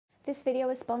This video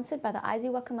is sponsored by the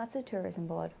Aizuwakamatsu Tourism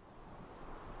Board.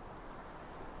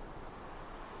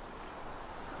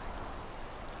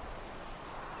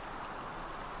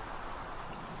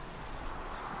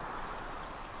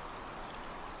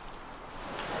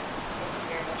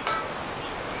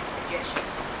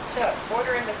 So,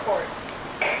 order in the court.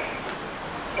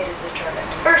 It is determined.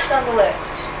 First on the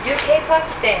list, do K-pop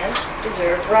stans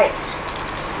deserve rights?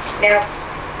 Now,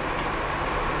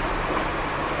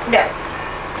 no.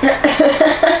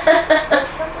 When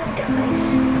someone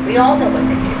dies, we all know what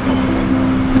they do.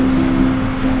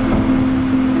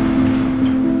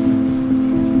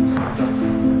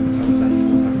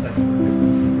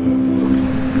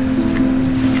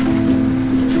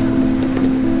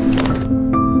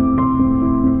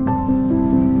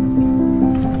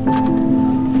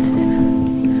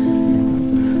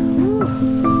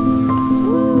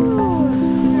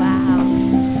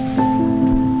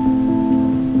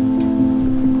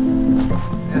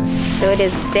 So it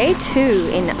is day 2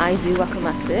 in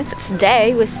Aizuwakamatsu.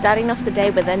 Today we're starting off the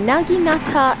day with a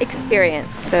naginata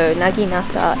experience. So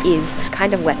naginata is a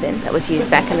kind of weapon that was used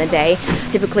back in the day,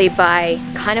 typically by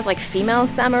kind of like female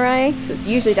samurai. So it's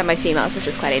usually done by females, which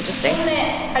is quite interesting.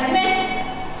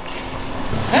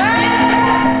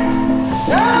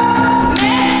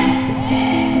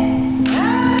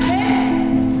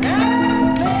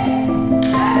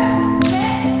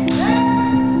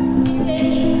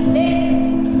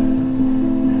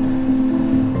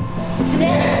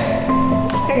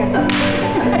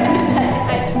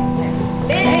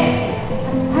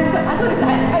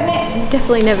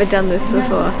 Definitely never done this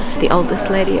before. The oldest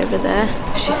lady over there,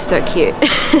 she's so cute.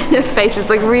 Her face is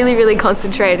like really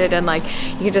concentrated, and like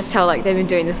you can just tell like they've been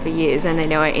doing this for years and they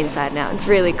know it inside and out. It's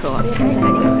really cool.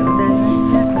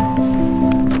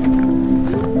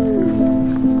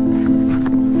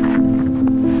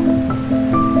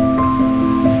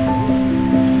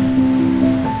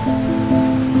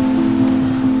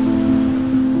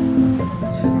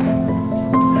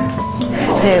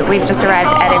 So we've just arrived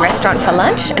at a restaurant for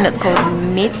lunch and it's called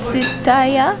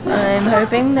MITSUTAYA. I'm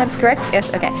hoping that's correct.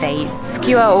 Yes, okay. They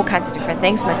skewer all kinds of different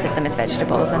things, most of them as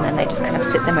vegetables, and then they just kind of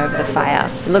sit them over the fire.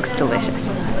 It looks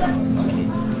delicious.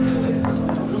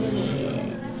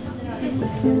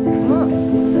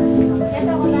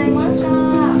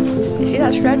 You see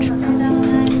that stretch?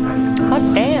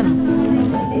 Hot damn.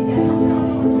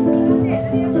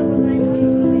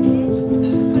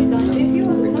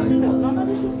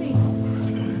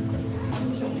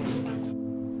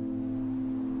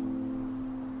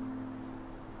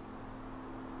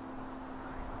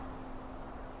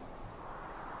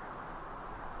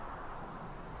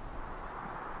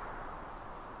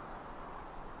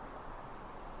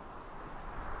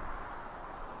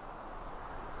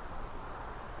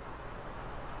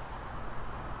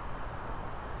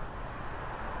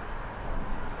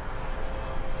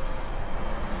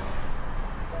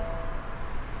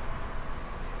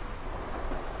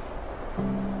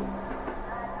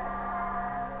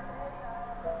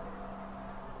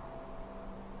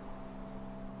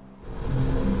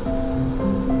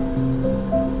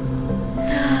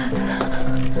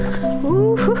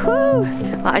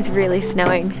 Wow, it's really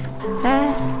snowing.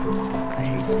 I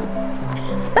hate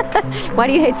snow. Why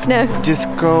do you hate snow? Just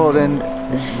cold and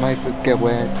my foot get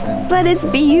wet. And But it's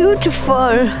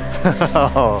beautiful.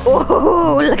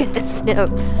 Oh, look at the snow.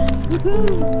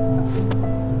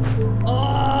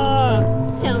 Oh,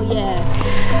 hell yeah.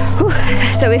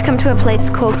 So we've come to a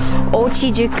place called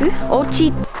Ouchijuku.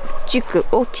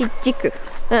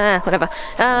 Whatever.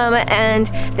 And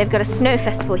they've got a snow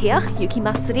festival here, Yuki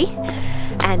Matsuri.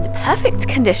 And perfect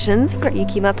conditions for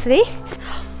Yuki Matsuri.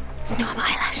 Snow on my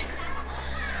eyelash.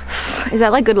 Is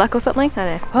that like good luck or something? I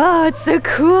don't know. Oh, it's so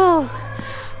cool.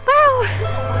 Wow.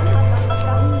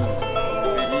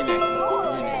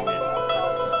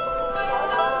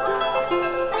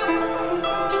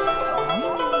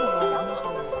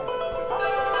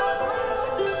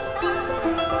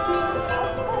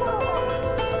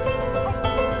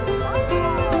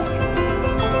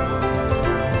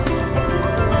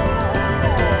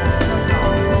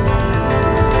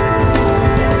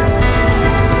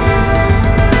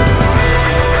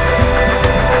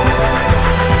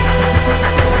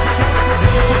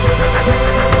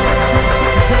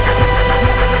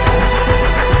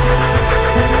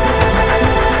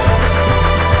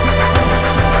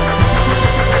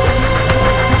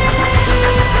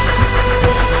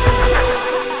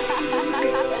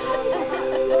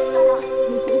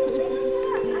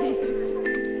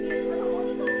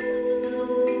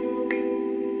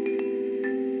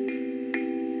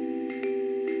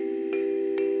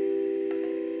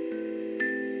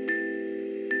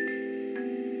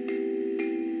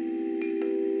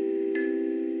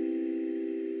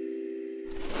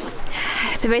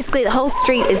 So basically the whole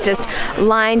street is just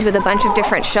lined with a bunch of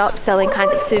different shops selling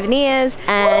kinds of souvenirs,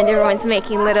 and everyone's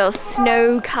making little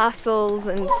snow castles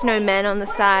and snowmen on the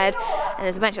side, and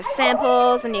there's a bunch of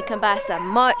samples, and you can buy some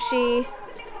mochi,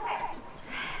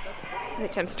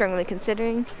 which I'm strongly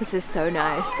considering. This is so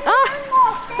nice.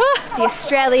 The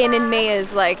Australian in me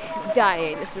is like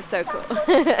dying. This is so cool.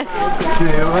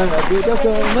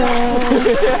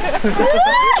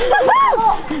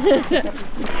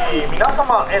 皆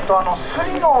様、ス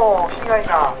リの被害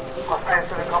が発生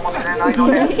するかもしれないの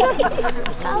で。皆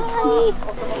さん、お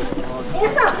疲れ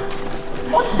様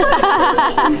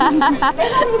で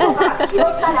す。拾っ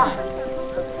たら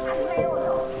始めようと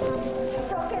一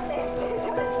生懸命。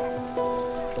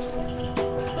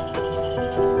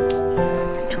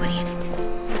There's nobody in it.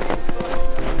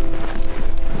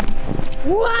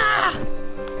 Wow!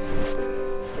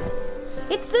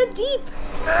 It's so deep.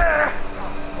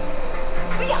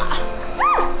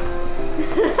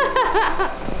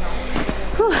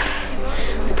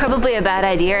 It's probably a bad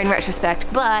idea in retrospect,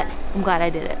 but I'm glad I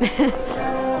did it.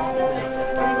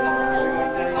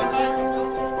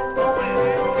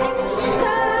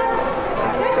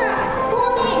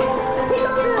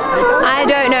 I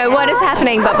don't know what is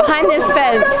happening, but behind this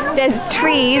fence there's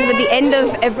trees with the end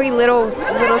of every little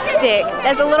stick.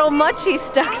 There's a little mochi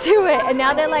stuck to it, and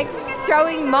now they're like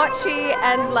throwing mochi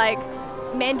and like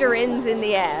mandarins in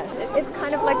the air. It's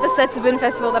kind of like the Setsubun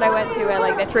festival that I went to where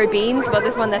like they throw beans, but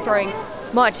this one they're throwing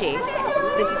mochi.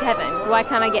 This is heaven. Why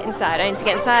can't I get inside? I need to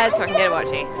get inside so I can get a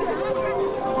mochi.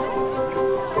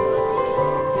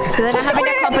 So then I'm having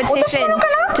a competition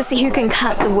to see who can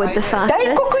cut the wood the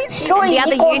fastest. And the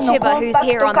other YouTuber who's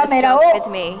here on this job with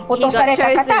me, he got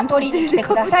chosen to do the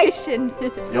competition.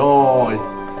 よーい、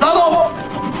スタート。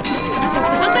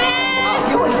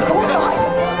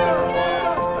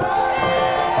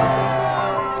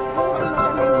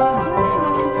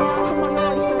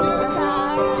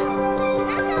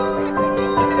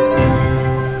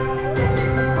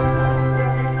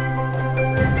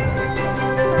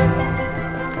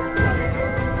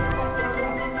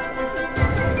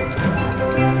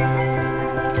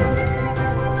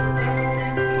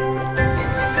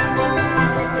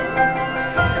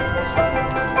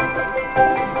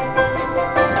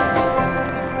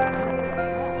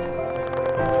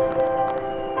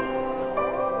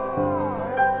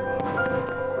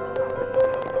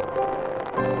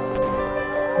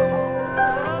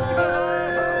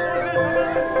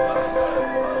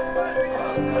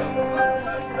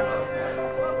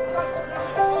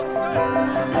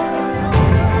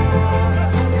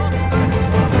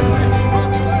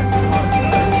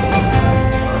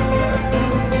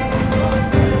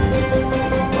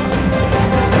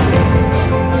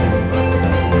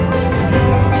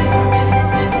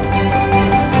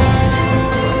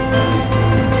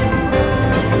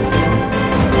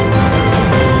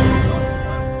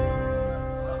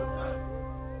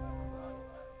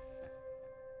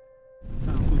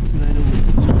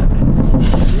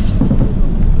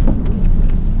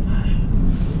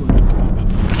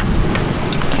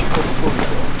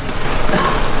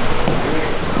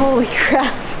 Holy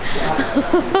crap.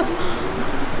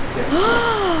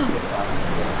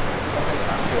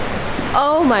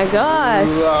 Oh my gosh.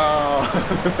 Wow.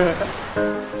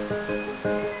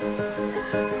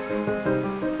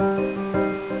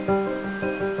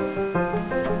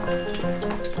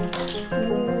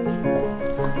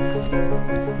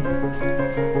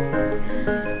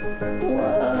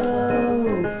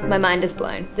 Whoa. My mind is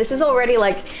blown. This is already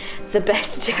like the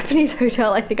best Japanese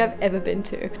hotel I think I've ever been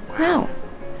to. Wow.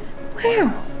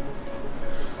 Wow.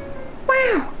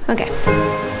 Wow. Okay.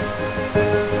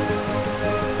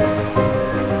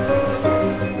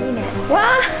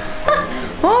 Wow.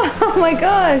 Oh my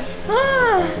gosh.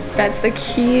 Ah, that's the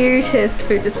cutest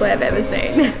food display I've ever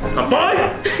seen.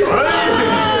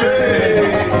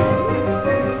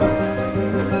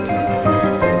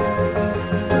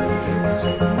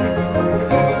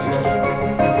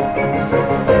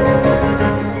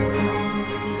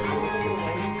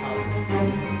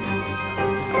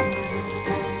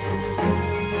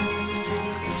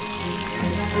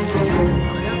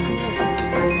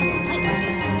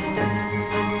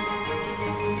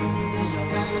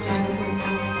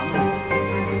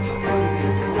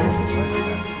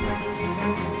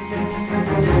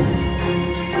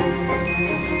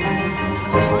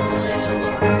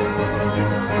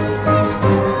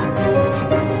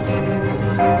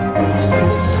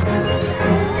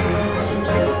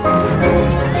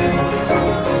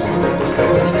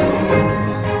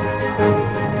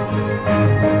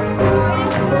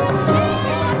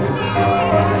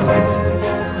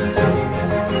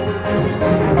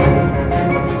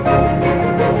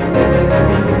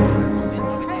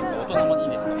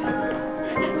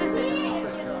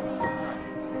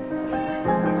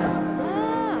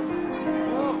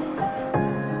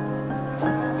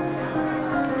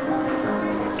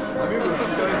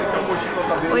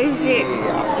 Oishi.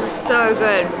 It's so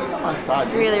good.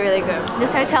 Really, really good.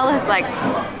 This hotel has like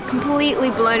completely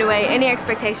blown away any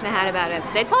expectation I had about it.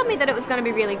 They told me that it was going to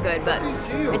be really good, but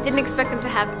I didn't expect them to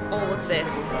have all of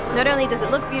this. Not only does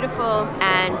it look beautiful,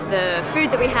 and the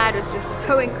food that we had was just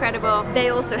so incredible, they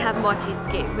also have mochi,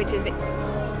 which is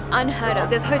unheard of.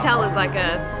 This hotel is like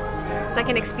it's like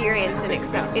an experience in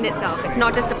itself. It's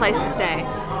not just a place to stay.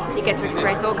 You get to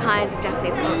experience all kinds of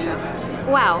Japanese culture.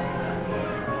 Wow.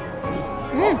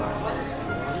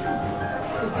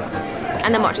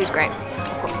 And the mochi is great,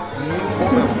 of course.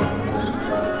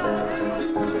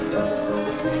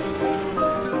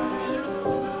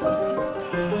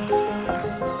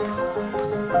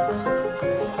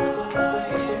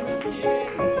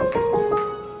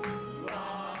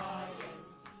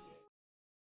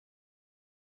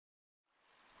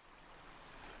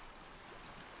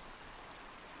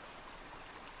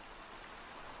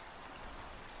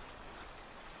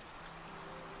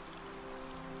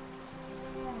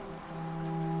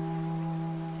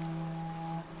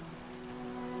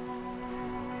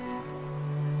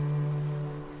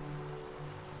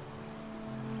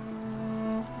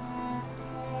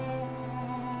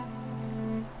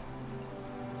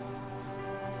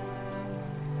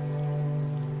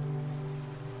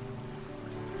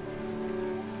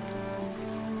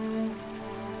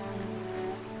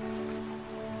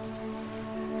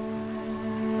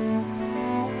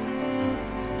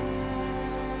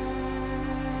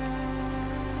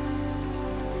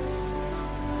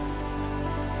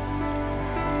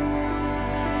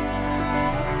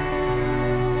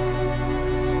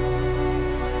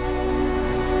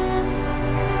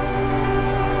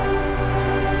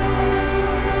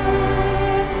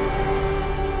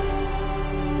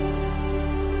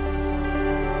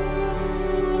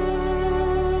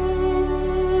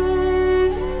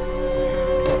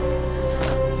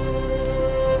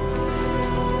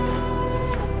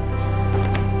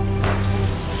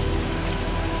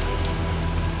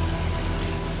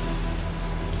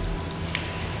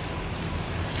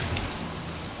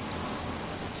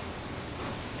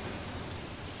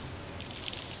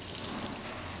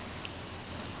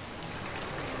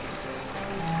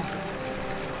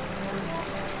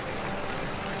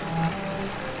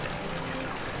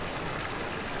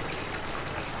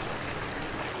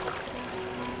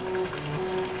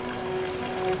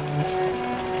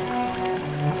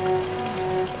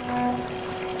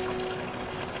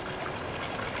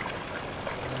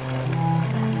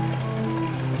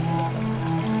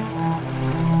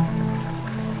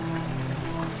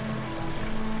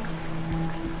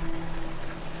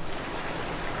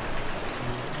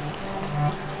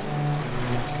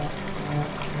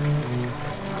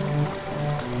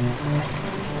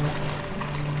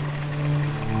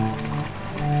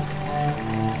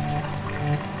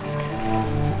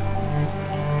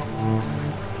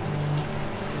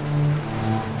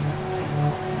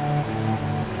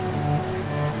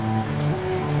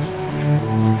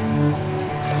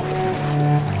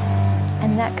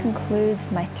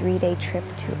 Concludes my 3-day trip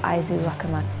to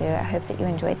Aizuwakamatsu. I hope that you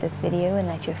enjoyed this video and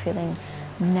that you're feeling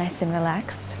nice and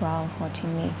relaxed while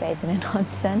watching me bathe in an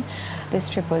onsen. This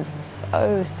trip was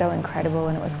so incredible,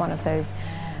 and it was one of those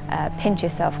pinch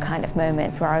yourself kind of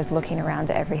moments where I was looking around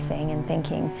at everything and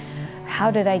thinking, how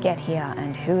did I get here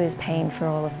and who is paying for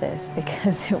all of this?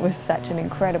 Because it was such an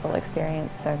incredible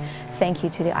experience. So thank you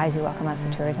to the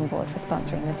Aizuwakamatsu Tourism Board for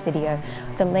sponsoring this video.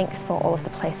 The links for all of the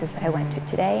places that I went to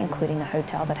today, including the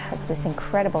hotel that has this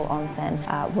incredible onsen,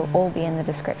 will all be in the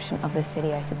description of this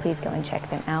video, so please go and check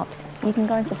them out. You can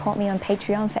go and support me on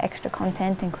Patreon for extra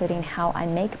content, including how I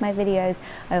make my videos.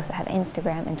 I also have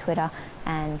Instagram and Twitter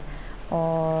and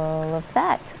all of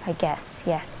that, I guess.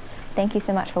 Yes. Thank you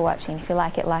so much for watching. If you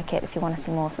like it, like it. If you want to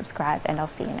see more, subscribe, and I'll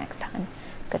see you next time.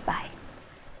 Goodbye.